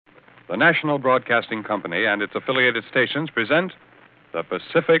The National Broadcasting Company and its affiliated stations present The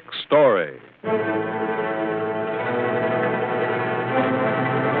Pacific Story.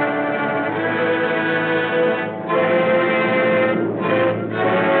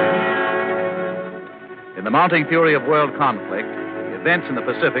 In the mounting fury of world conflict, the events in the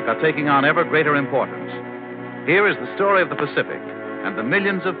Pacific are taking on ever greater importance. Here is the story of the Pacific and the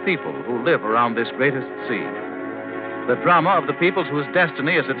millions of people who live around this greatest sea. The drama of the peoples whose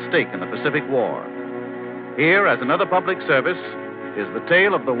destiny is at stake in the Pacific War. Here, as another public service, is the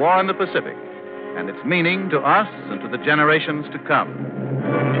tale of the war in the Pacific and its meaning to us and to the generations to come.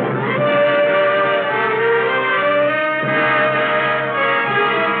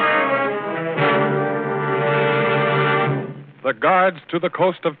 The Guards to the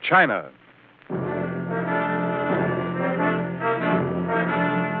Coast of China.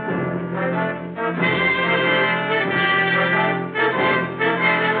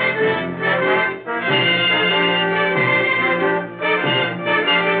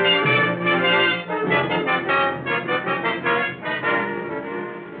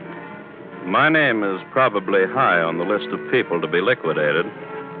 My name is probably high on the list of people to be liquidated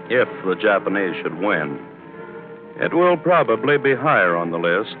if the Japanese should win. It will probably be higher on the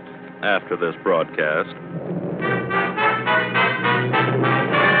list after this broadcast.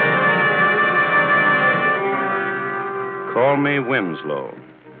 Call me Winslow.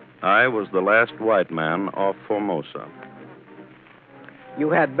 I was the last white man off Formosa. You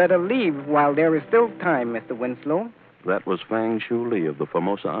had better leave while there is still time, Mr. Winslow. That was Fang Shu Lee of the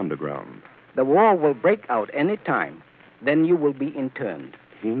Formosa Underground. The war will break out any time. Then you will be interned.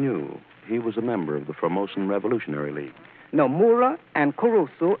 He knew. He was a member of the Formosan Revolutionary League. Nomura and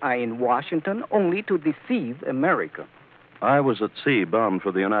Kurusu are in Washington only to deceive America. I was at sea bound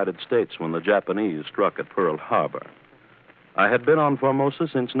for the United States when the Japanese struck at Pearl Harbor. I had been on Formosa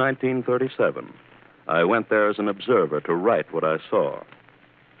since 1937. I went there as an observer to write what I saw.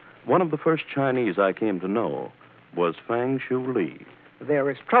 One of the first Chinese I came to know was Fang Shu Lee.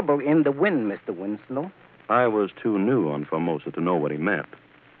 There is trouble in the wind, Mr. Winslow. I was too new on Formosa to know what he meant,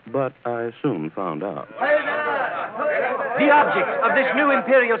 but I soon found out. The object of this new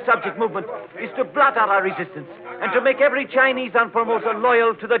imperial subject movement is to blot out our resistance and to make every Chinese on Formosa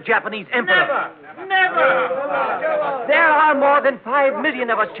loyal to the Japanese emperor. Never! There are more than 5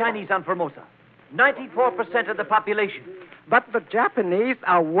 million of us Chinese on Formosa, 94% of the population. But the Japanese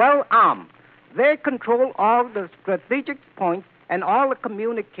are well armed. They control all the strategic points and all the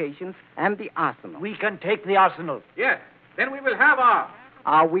communications and the arsenal. We can take the arsenal. Yes. Then we will have our...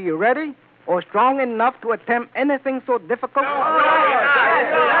 Are we ready or strong enough to attempt anything so difficult?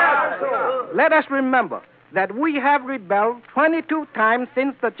 Let us remember that we have rebelled 22 times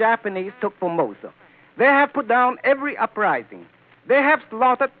since the Japanese took Formosa. They have put down every uprising. They have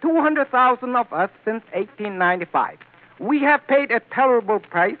slaughtered 200,000 of us since 1895. We have paid a terrible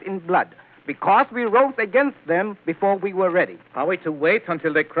price in blood because we rose against them before we were ready. Are we to wait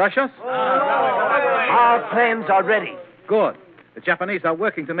until they crush us? Our plans are ready. Good. The Japanese are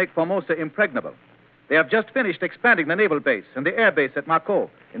working to make Formosa impregnable. They have just finished expanding the naval base and the air base at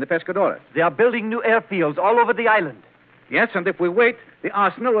Macao in the Pescadores. They are building new airfields all over the island. Yes, and if we wait, the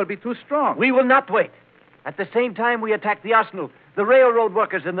arsenal will be too strong. We will not wait. At the same time we attack the arsenal, the railroad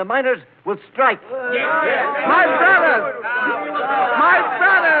workers and the miners will strike. My brothers! My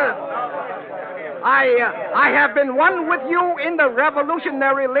brothers! I have been one with you in the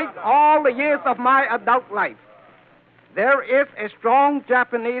Revolutionary League all the years of my adult life. There is a strong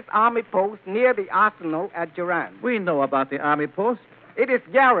Japanese army post near the arsenal at Jiran. We know about the army post. It is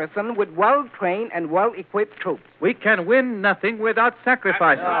garrisoned with well-trained and well-equipped troops. We can win nothing without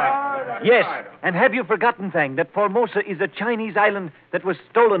sacrifices. Yes, and have you forgotten, Fang, that Formosa is a Chinese island that was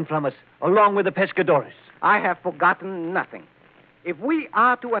stolen from us, along with the Pescadores? I have forgotten nothing. If we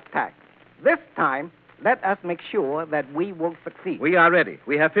are to attack, this time, let us make sure that we will succeed. We are ready.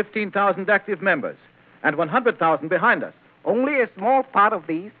 We have 15,000 active members and 100,000 behind us. Only a small part of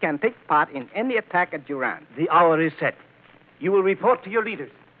these can take part in any attack at Jiran. The hour is set. You will report to your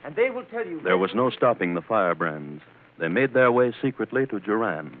leaders, and they will tell you... There was no stopping the firebrands. They made their way secretly to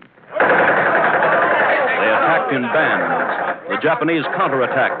Jiran. They attacked in bands. The Japanese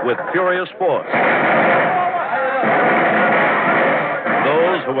counterattacked with furious force.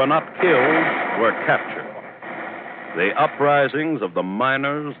 Those who were not killed were captured. The uprisings of the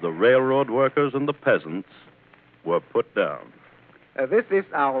miners, the railroad workers, and the peasants were put down. This is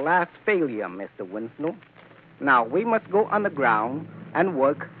our last failure, Mr. Winslow. Now, we must go underground and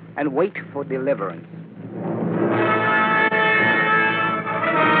work and wait for deliverance.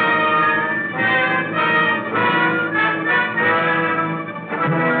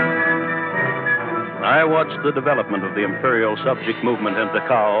 I watched the development of the imperial subject movement in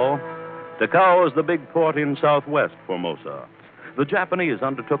Takao. Takao is the big port in southwest Formosa. The Japanese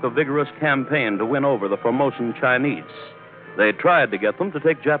undertook a vigorous campaign to win over the Formosan Chinese. They tried to get them to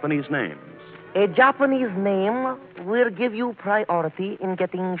take Japanese names. A Japanese name will give you priority in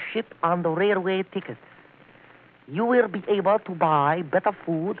getting ship on the railway tickets. You will be able to buy better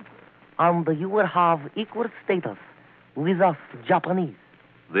food, and you will have equal status with us Japanese.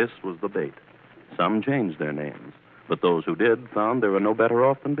 This was the bait. Some changed their names, but those who did found they were no better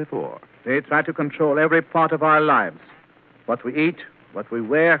off than before. They try to control every part of our lives. What we eat, what we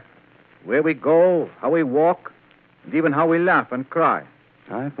wear, where we go, how we walk, and even how we laugh and cry.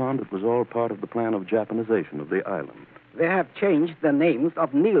 I found it was all part of the plan of Japanization of the island. They have changed the names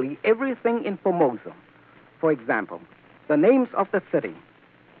of nearly everything in Formosa. For example, the names of the city.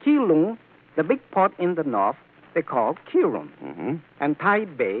 Keelung, the big port in the north, they call Kirun. Mm-hmm. And Tai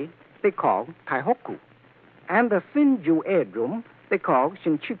Bay, they call Taihoku. And the Sinju Aerodrome, they call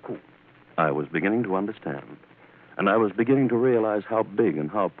Shinchiku. I was beginning to understand, and I was beginning to realize how big and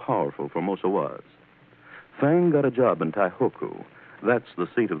how powerful Formosa was. Fang got a job in Taihoku. That's the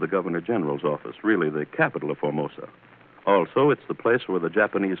seat of the Governor General's office, really the capital of Formosa. Also, it's the place where the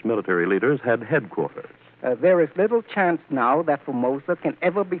Japanese military leaders had headquarters. There is little chance now that Formosa can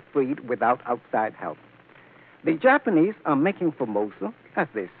ever be freed without outside help. The Japanese are making Formosa, as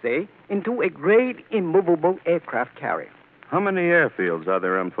they say, into a great immovable aircraft carrier. How many airfields are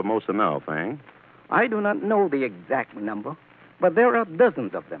there in Formosa now, Fang? I do not know the exact number, but there are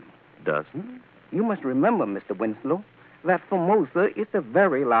dozens of them. Dozens? You must remember, Mr. Winslow, that Formosa is a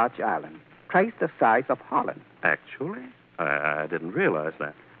very large island, twice the size of Holland. Actually? I didn't realize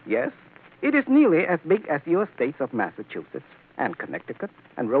that. Yes, it is nearly as big as your states of Massachusetts and Connecticut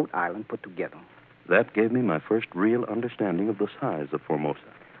and Rhode Island put together. That gave me my first real understanding of the size of Formosa.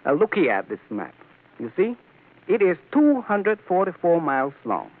 Look here at this map. You see, it is 244 miles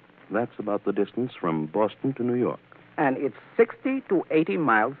long. That's about the distance from Boston to New York. And it's 60 to 80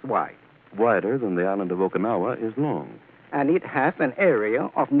 miles wide. Wider than the island of Okinawa is long. And it has an area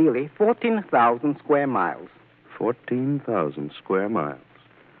of nearly 14,000 square miles. 14,000 square miles.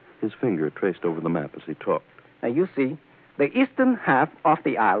 His finger traced over the map as he talked. Now, you see, the eastern half of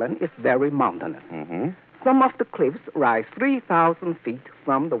the island is very mountainous. Mm-hmm. Some of the cliffs rise 3,000 feet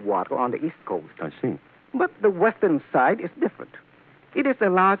from the water on the east coast. I see. But the western side is different. It is a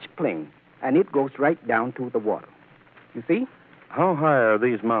large plain, and it goes right down to the water. You see? How high are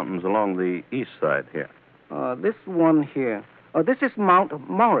these mountains along the east side here? This one here. This is Mount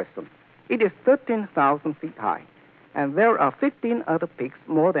Morrison. It is 13,000 feet high. And there are 15 other peaks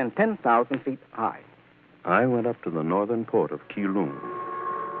more than 10,000 feet high. I went up to the northern port of Keelung.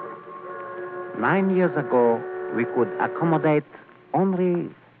 9 years ago, we could accommodate only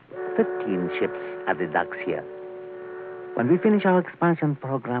 15 ships at the docks here. When we finish our expansion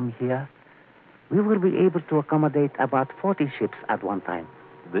program here, we will be able to accommodate about 40 ships at one time.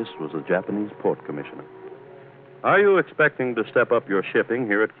 This was a Japanese port commissioner. Are you expecting to step up your shipping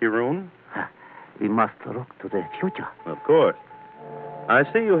here at Kirun? We must look to the future. Of course. I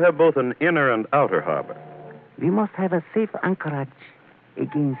see you have both an inner and outer harbor. We must have a safe anchorage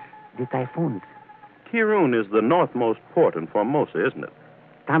against the typhoons. Kirun is the northmost port in Formosa, isn't it?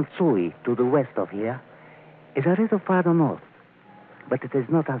 Tamsui, to the west of here, is a little farther north. But it is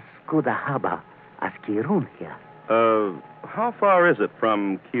not as good a harbor as Kirun here. How far is it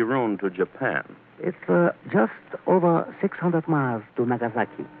from Kirun to Japan? It's just over 600 miles to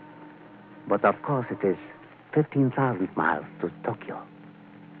Nagasaki. But of course it is 15,000 miles to Tokyo.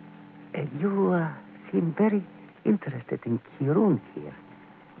 You seem very interested in Kirun here.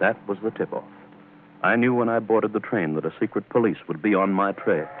 That was the tip-off. I knew when I boarded the train that a secret police would be on my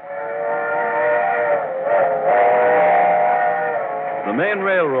trail. The main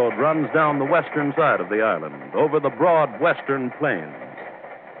railroad runs down the western side of the island, over the broad western plains.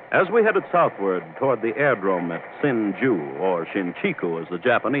 As we headed southward toward the aerodrome at Sinju, or Shinchiku as the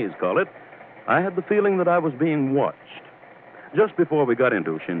Japanese call it, I had the feeling that I was being watched. Just before we got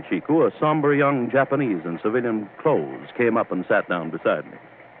into Shinchiku, a somber young Japanese in civilian clothes came up and sat down beside me.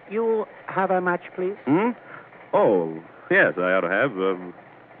 You have a match, please? Oh, yes, I ought to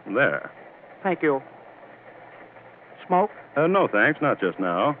have. There. Thank you. Smoke? No, thanks, not just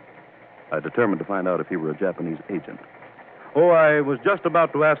now. I determined to find out if he were a Japanese agent. Oh, I was just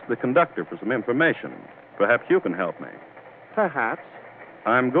about to ask the conductor for some information. Perhaps you can help me. Perhaps.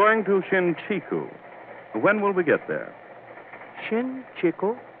 I'm going to Shinchiku. When will we get there?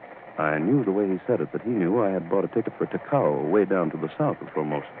 Shinchiku? I knew the way he said it that he knew I had bought a ticket for Takao, way down to the south of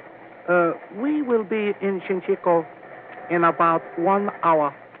Formosa. We will be in Shinchiku in about 1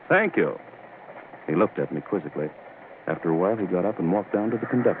 hour. Thank you. He looked at me quizzically. After a while, he got up and walked down to the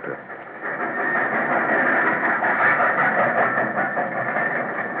conductor.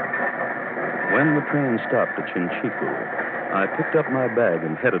 When the train stopped at Shinchiku, I picked up my bag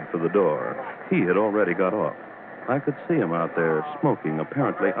and headed for the door. He had already got off. I could see him out there smoking,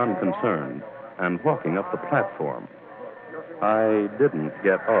 apparently unconcerned, and walking up the platform. I didn't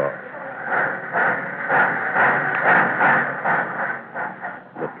get off.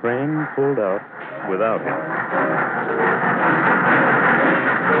 The train pulled out without him.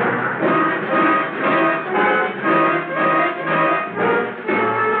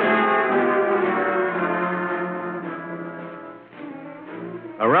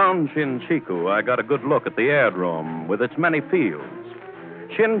 Around Shinchiku, I got a good look at the aerodrome with its many fields.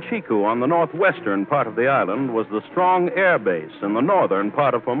 Shinchiku, on the northwestern part of the island, was the strong air base in the northern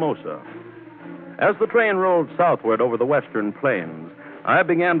part of Formosa. As the train rolled southward over the western plains, I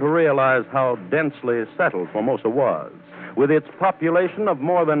began to realize how densely settled Formosa was, with its population of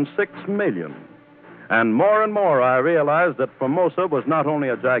more than 6 million. And more I realized that Formosa was not only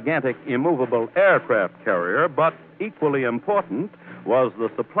a gigantic immovable aircraft carrier, but equally important was the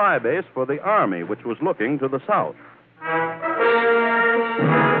supply base for the Army, which was looking to the south.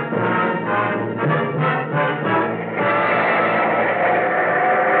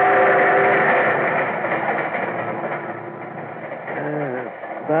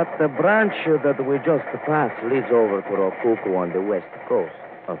 But the branch that we just passed leads over to Rokuku on the west coast.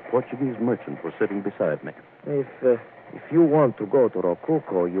 A Portuguese merchant was sitting beside me. If you want to go to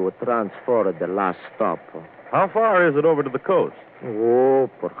Rokuku, you would transfer at the last stop. How far is it over to the coast? Oh,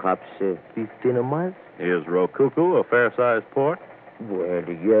 perhaps 15 miles. Is Rokuku a fair-sized port? Well,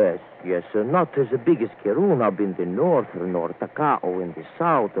 yes. Not as big as Kirunab in the north, nor Takao in the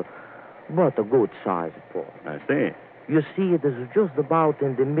south, but a good-sized port. I see. You see, it is just about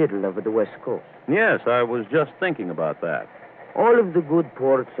in the middle of the west coast. Yes, I was just thinking about that. All of the good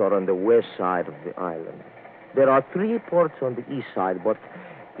ports are on the west side of the island. There are 3 ports on the east side, but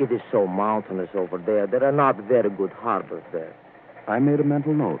it is so mountainous over there. There are not very good harbors there. I made a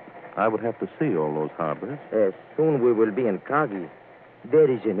mental note. I would have to see all those harbors. Soon we will be in Kagi. There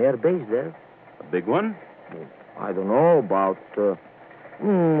is an air base there. A big one? I don't know, about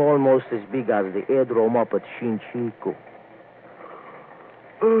almost as big as the aerodrome up at Shinchiku.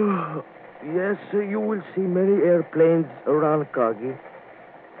 Yes, you will see many airplanes around Kagi.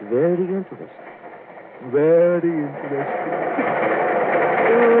 Very interesting. Very interesting.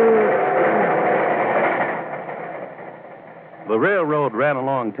 The railroad ran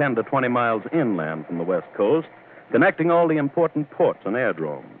along 10 to 20 miles inland from the west coast, connecting all the important ports and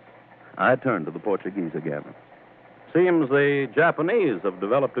aerodromes. I turned to the Portuguese again. Seems the Japanese have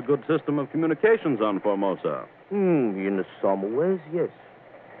developed a good system of communications on Formosa. In some ways, yes.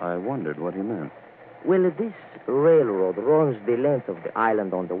 I wondered what he meant. Well, this railroad runs the length of the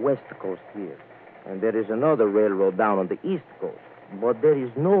island on the west coast here. And there is another railroad down on the east coast. But there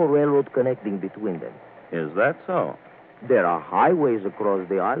is no railroad connecting between them. Is that so? There are highways across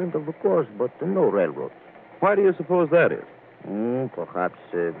the island, of course, but no railroads. Why do you suppose that is? Perhaps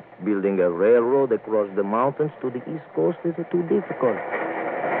building a railroad across the mountains to the east coast is too difficult.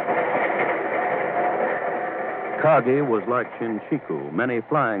 Kagi was like Shinchiku, many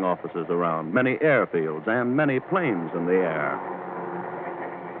flying offices around, many airfields, and many planes in the air.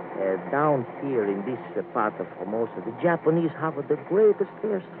 Down here in this part of Formosa, the Japanese have the greatest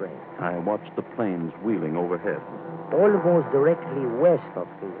airstrength. I watched the planes wheeling overhead. Almost directly west of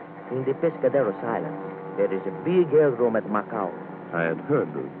here, in the Pescaderos Islands, there is a big aerodrome at Macau. I had heard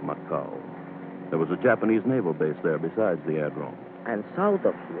of Macau. There was a Japanese naval base there besides the aerodrome. And south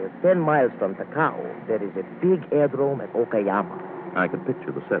of here, 10 miles from Takao, there is a big aerodrome at Okayama. I could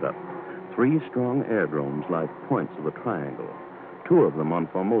picture the setup. 3 strong aerodromes like points of a triangle. 2 of them on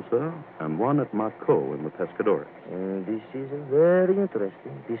Formosa and 1 at Macau in the Pescadores. This is very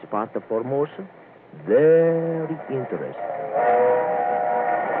interesting. This part of Formosa, very interesting.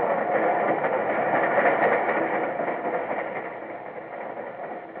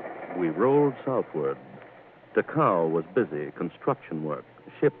 We rolled southward. Takao was busy, construction work,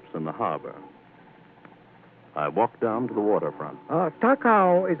 ships in the harbor. I walked down to the waterfront.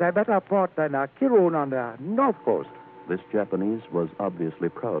 Takao is a better port than Kirun on the north coast. This Japanese was obviously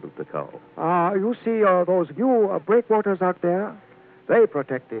proud of Takao. You see those new breakwaters out there? They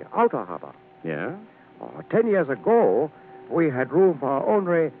protect the outer harbor. Yeah? 10 years ago, we had room for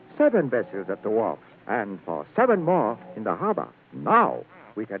only 7 vessels at the wharves, and for 7 more in the harbor. Now,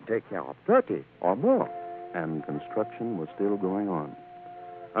 we can take care of 30 or more. And construction was still going on.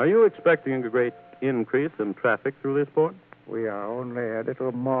 Are you expecting a great increase in traffic through this port? We are only a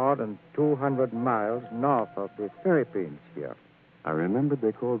little more than 200 miles north of the Philippines here. I remembered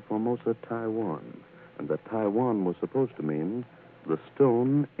they called Formosa Taiwan, and that Taiwan was supposed to mean the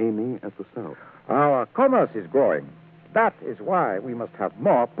stone aiming at the south. Our commerce is growing. That is why we must have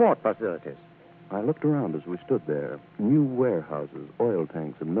more port facilities. I looked around as we stood there. New warehouses, oil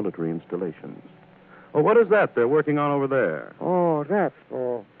tanks, and military installations. Oh, what is that they're working on over there? Oh, that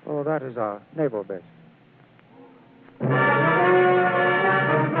is our naval base.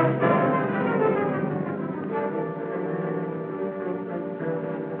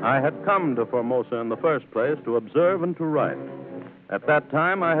 I had come to Formosa in the first place to observe and to write. At that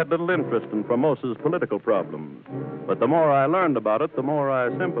time, I had little interest in Formosa's political problems. But the more I learned about it, the more I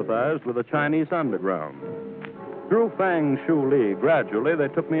sympathized with the Chinese underground. Through Fang Shu Li, gradually they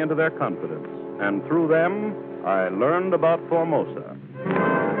took me into their confidence. And through them, I learned about Formosa.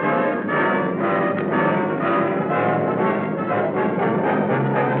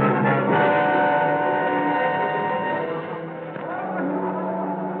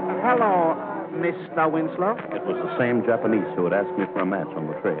 Hello, Mr. Winslow. It was the same Japanese who had asked me for a match on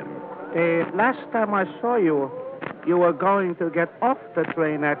the train. Last time I saw you, you were going to get off the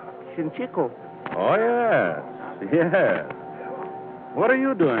train at Shinjuku. Oh, yes. Yes. What are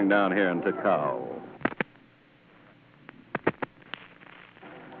you doing down here in Takao?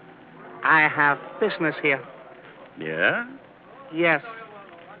 I have business here. Yeah? Yes.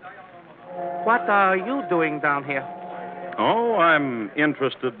 What are you doing down here? Oh, I'm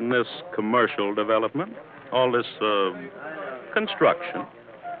interested in this commercial development, all this construction.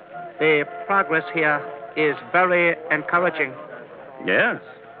 The progress here is very encouraging. Yes.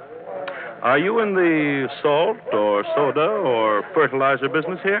 Are you in the salt or soda or fertilizer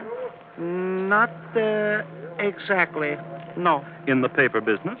business here? Not exactly. No. In the paper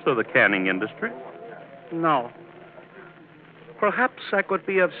business or the canning industry? No. Perhaps I could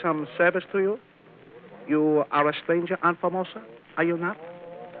be of some service to you. You are a stranger on Formosa, are you not?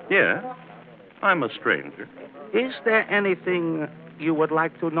 Yes. I'm a stranger. Is there anything you would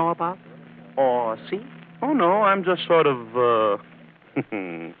like to know about or see? Oh, no, I'm just sort of,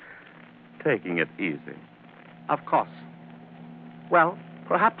 taking it easy. Of course. Well,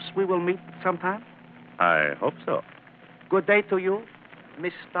 perhaps we will meet sometime. I hope so. Good day to you,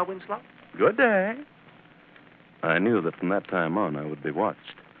 Mr. Winslow. Good day. I knew that from that time on I would be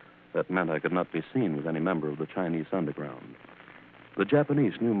watched. That meant I could not be seen with any member of the Chinese underground. The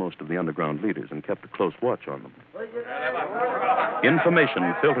Japanese knew most of the underground leaders and kept a close watch on them.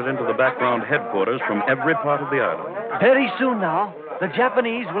 Information filtered into the background headquarters from every part of the island. Very soon now, the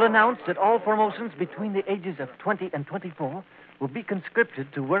Japanese will announce that all Formosans between the ages of 20 and 24 will be conscripted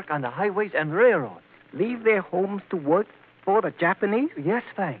to work on the highways and railroads. Leave their homes to work for the Japanese? Yes,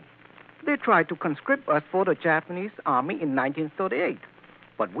 Fang. They tried to conscript us for the Japanese army in 1938.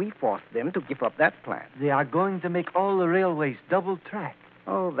 But we forced them to give up that plan. They are going to make all the railways double track.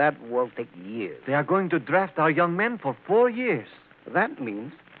 Oh, that will take years. They are going to draft our young men for 4 years. That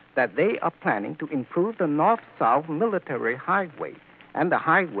means that they are planning to improve the north-south military highway and the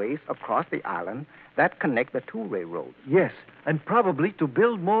highways across the island that connect the two railroads. Yes, and probably to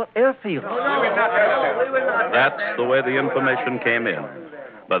build more airfields. That's the way the information came in.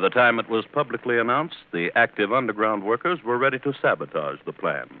 By the time it was publicly announced, the active underground workers were ready to sabotage the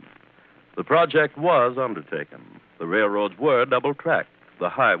plan. The project was undertaken. The railroads were double-tracked. The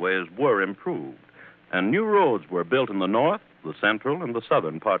highways were improved. And new roads were built in the north, the central, and the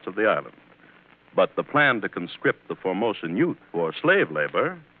southern parts of the island. But the plan to conscript the Formosan youth for slave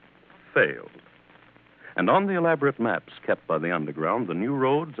labor failed. And on the elaborate maps kept by the underground, the new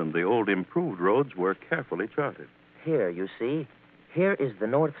roads and the old improved roads were carefully charted. Here, you see. Here is the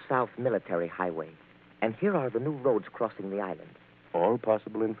north-south military highway. And here are the new roads crossing the island. All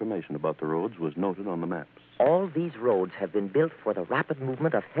possible information about the roads was noted on the maps. All these roads have been built for the rapid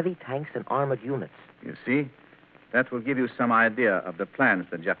movement of heavy tanks and armored units. You see, that will give you some idea of the plans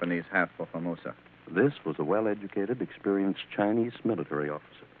the Japanese have for Formosa. This was a well-educated, experienced Chinese military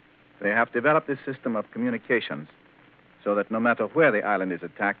officer. They have developed this system of communications so that no matter where the island is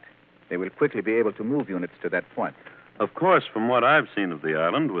attacked, they will quickly be able to move units to that point. Of course, from what I've seen of the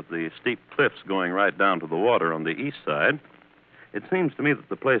island, with the steep cliffs going right down to the water on the east side, it seems to me that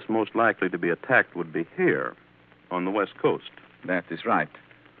the place most likely to be attacked would be here, on the west coast. That is right.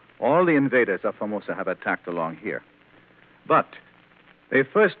 All the invaders of Formosa have attacked along here. But they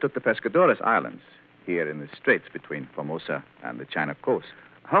first took the Pescadores Islands, here in the straits between Formosa and the China coast.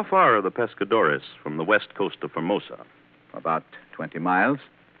 How far are the Pescadores from the west coast of Formosa? About 20 miles.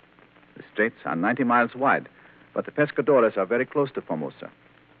 The straits are 90 miles wide, but the Pescadores are very close to Formosa.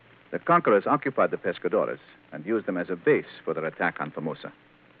 The conquerors occupied the Pescadores and used them as a base for their attack on Formosa.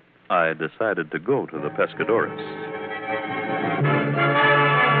 I decided to go to the Pescadores.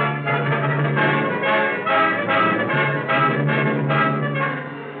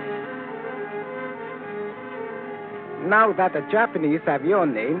 Now that the Japanese have your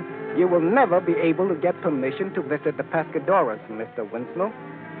name, you will never be able to get permission to visit the Pescadores, Mr. Winslow.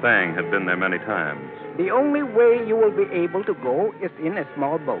 Fang had been there many times. The only way you will be able to go is in a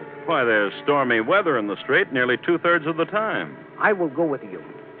small boat. Why, there's stormy weather in the strait nearly 2/3 of the time. I will go with you.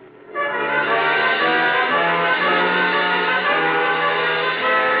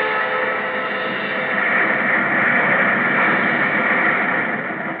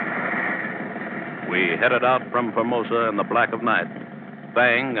 We headed out from Formosa in the black of night.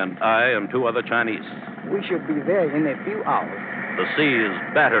 Fang and I and 2 other Chinese. We should be there in a few hours. The seas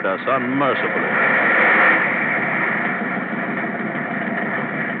battered us unmercifully.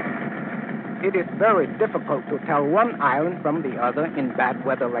 It is very difficult to tell one island from the other in bad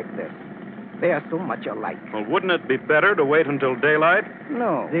weather like this. They are so much alike. Well, wouldn't it be better to wait until daylight?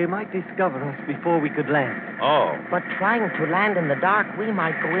 No. They might discover us before we could land. Oh. But trying to land in the dark, we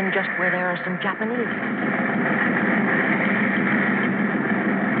might go in just where there are some Japanese.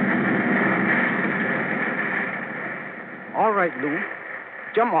 All right, Lou.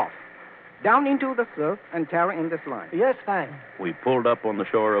 Jump off. Down into the surf and tear in this line. Yes, fine. We pulled up on the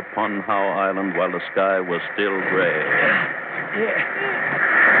shore of Pun Hau Island while the sky was still gray.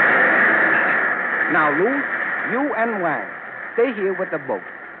 Now, Lou, you and Wang, stay here with the boat.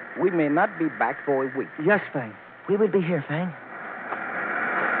 We may not be back for a week. Yes, fine. We will be here, Fang.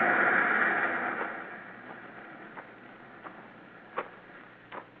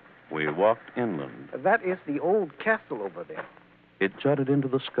 We walked inland. That is the old castle over there. It jutted into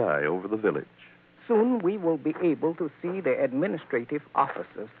the sky over the village. Soon we will be able to see the administrative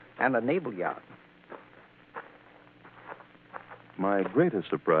offices and the naval yard. My greatest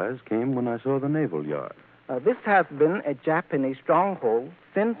surprise came when I saw the naval yard. This has been a Japanese stronghold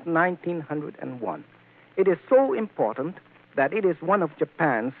since 1901. It is so important that it is one of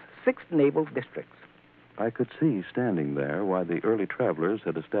Japan's 6 naval districts. I could see standing there why the early travelers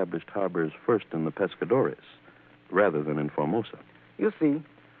had established harbors first in the Pescadores rather than in Formosa. You see,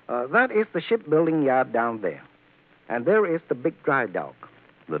 that is the shipbuilding yard down there. And there is the big dry dock.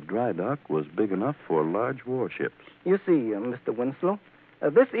 The dry dock was big enough for large warships. You see, Mr. Winslow,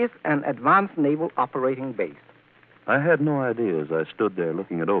 this is an advanced naval operating base. I had no idea as I stood there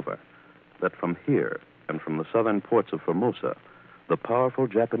looking it over that from here and from the southern ports of Formosa, the powerful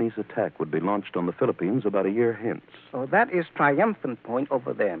Japanese attack would be launched on the Philippines about a year hence. Oh, that is Triumphant Point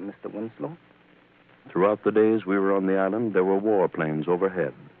over there, Mr. Winslow. Throughout the days we were on the island, there were warplanes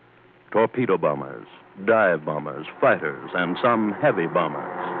overhead. Torpedo bombers, dive bombers, fighters, and some heavy bombers.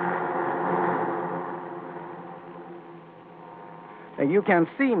 You can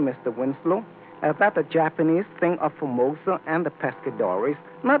see, Mr. Winslow, that the Japanese think of Formosa and the Pescadores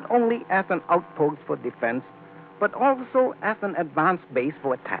not only as an outpost for defense, but also as an advanced base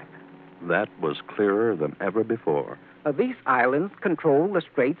for attack. That was clearer than ever before. These islands control the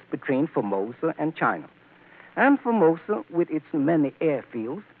straits between Formosa and China. And Formosa, with its many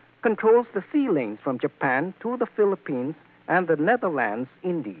airfields, controls the sea lanes from Japan to the Philippines and the Netherlands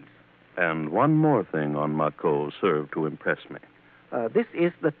Indies. And one more thing on Mako served to impress me. This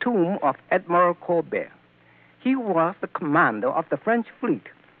is the tomb of Admiral Colbert. He was the commander of the French fleet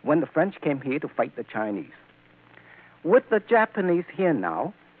when the French came here to fight the Chinese. With the Japanese here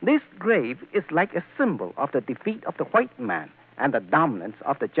now, this grave is like a symbol of the defeat of the white man and the dominance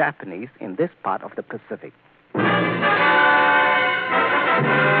of the Japanese in this part of the Pacific.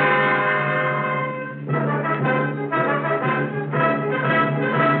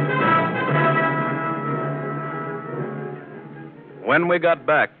 When we got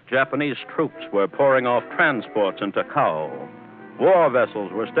back, Japanese troops were pouring off transports into Kau. War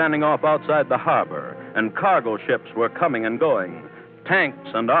vessels were standing off outside the harbor, and cargo ships were coming and going. Tanks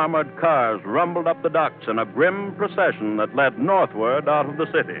and armored cars rumbled up the docks in a grim procession that led northward out of the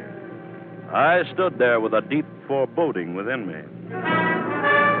city. I stood there with a deep foreboding within me.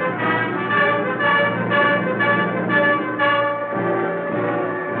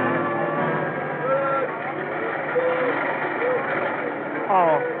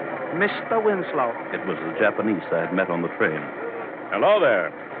 Oh, Mr. Winslow. It was the Japanese I had met on the train. Hello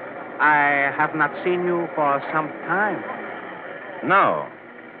there. I have not seen you for some time. No.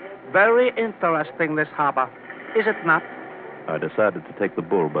 Very interesting, this harbor. Is it not? I decided to take the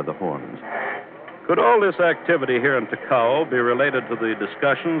bull by the horns. Could all this activity here in Takao be related to the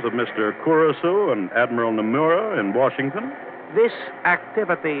discussions of Mr. Kurosu and Admiral Nomura in Washington? This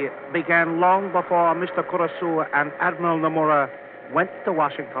activity began long before Mr. Kurosu and Admiral Nomura went to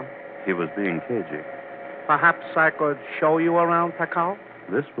Washington. He was being cagey. Perhaps I could show you around Takao?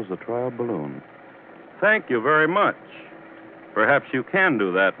 This was a trial balloon. Thank you very much. Perhaps you can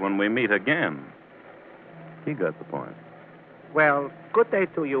do that when we meet again. He got the point. Well, good day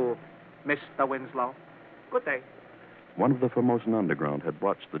to you, Mr. Winslow. Good day. One of the Formosan underground had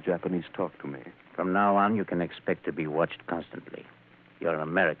watched the Japanese talk to me. From now on, you can expect to be watched constantly. You're an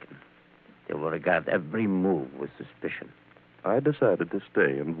American. They will regard every move with suspicion. I decided to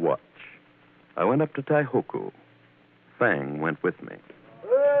stay and watch. I went up to Taihoku. Fang went with me.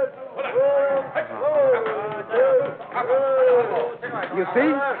 You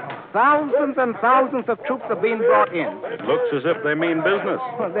see, thousands and thousands of troops are being brought in. It looks as if they mean business.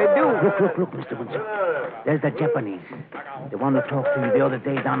 Well, they do. Look, Mr. Winslow. There's the Japanese. The one who talked to you the other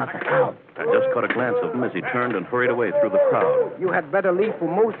day down at the cow. I just caught a glance of him as he turned and hurried away through the crowd. You had better leave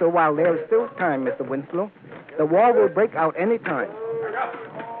Formosa while there is still time, Mr. Winslow. The war will break out any time.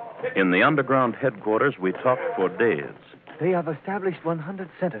 In the underground headquarters, we talked for days. They have established 100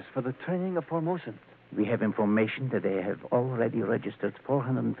 centers for the training of Formosans. We have information that they have already registered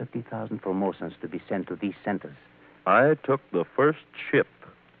 450,000 Formosans to be sent to these centers. I took the first ship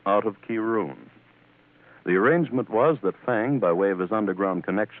out of Kirun. The arrangement was that Fang, by way of his underground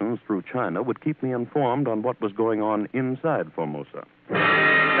connections through China, would keep me informed on what was going on inside Formosa.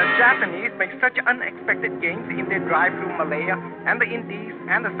 The Japanese make such unexpected gains in their drive through Malaya and the Indies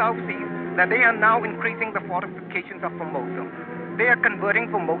and the South Seas that they are now increasing the fortifications of Formosa. They are converting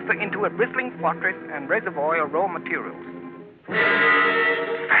Formosa into a bristling fortress and reservoir of raw materials.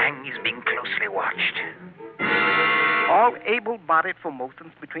 Fang is being closely watched. All able-bodied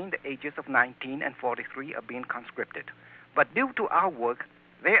Formosans between the ages of 19 and 43 are being conscripted. But due to our work,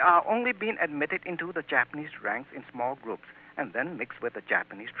 they are only being admitted into the Japanese ranks in small groups and then mixed with the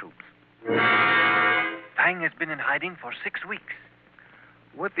Japanese troops. Fang has been in hiding for 6 weeks.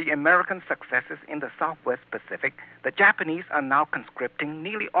 With the American successes in the Southwest Pacific, the Japanese are now conscripting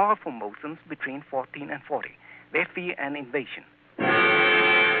nearly all Formosans between 14 and 40. They fear an invasion.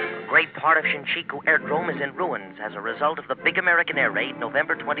 A great part of Shinchiku Airdrome is in ruins as a result of the big American air raid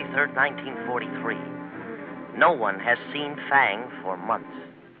November 23rd, 1943. No one has seen Fang for months.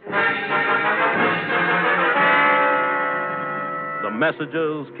 The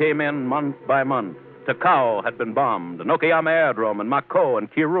messages came in month by month. Takao had been bombed, and Okayama Airdrome, and Mako,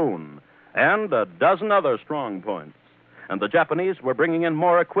 and Kirun, and a dozen other strong points. And the Japanese were bringing in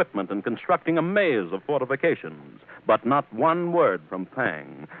more equipment and constructing a maze of fortifications. But not one word from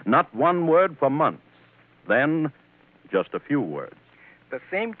Fang. Not one word for months. Then, just a few words. The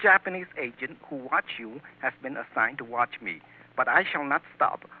same Japanese agent who watched you has been assigned to watch me, but I shall not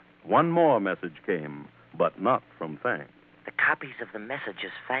stop. One more message came, but not from Fang. The copies of the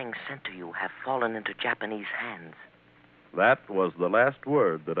messages Fang sent to you have fallen into Japanese hands. That was the last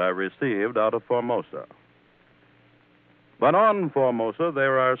word that I received out of Formosa. But on Formosa,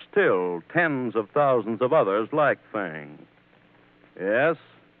 there are still tens of thousands of others like Fang. Yes,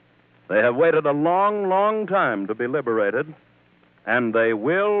 they have waited a long, long time to be liberated, and they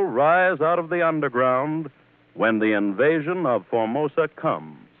will rise out of the underground when the invasion of Formosa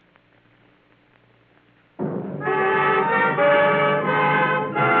comes.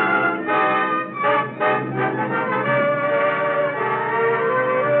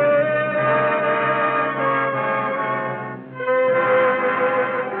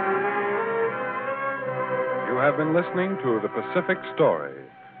 You have been listening to The Pacific Story,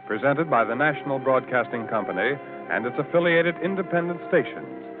 presented by the National Broadcasting Company and its affiliated independent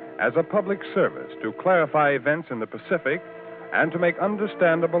stations as a public service to clarify events in the Pacific and to make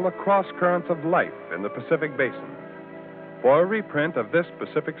understandable the cross currents of life in the Pacific Basin. For a reprint of this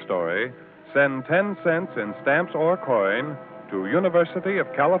Pacific Story, send 10 cents in stamps or coin to University of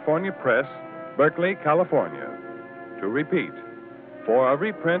California Press, Berkeley, California. To repeat, for a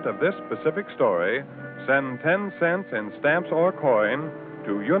reprint of this Pacific Story, send 10 cents in stamps or coin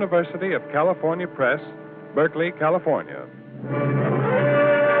to University of California Press, Berkeley, California.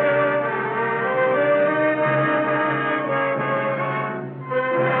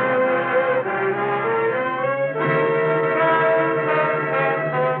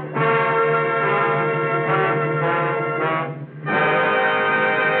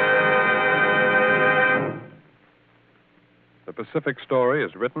 The Pacific Story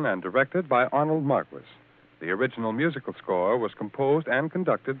is written and directed by Arnold Marquis. The original musical score was composed and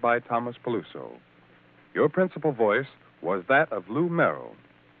conducted by Thomas Peluso. Your principal voice was that of Lou Merrill.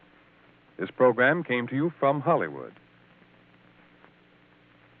 This program came to you from Hollywood.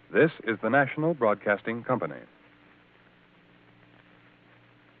 This is the National Broadcasting Company.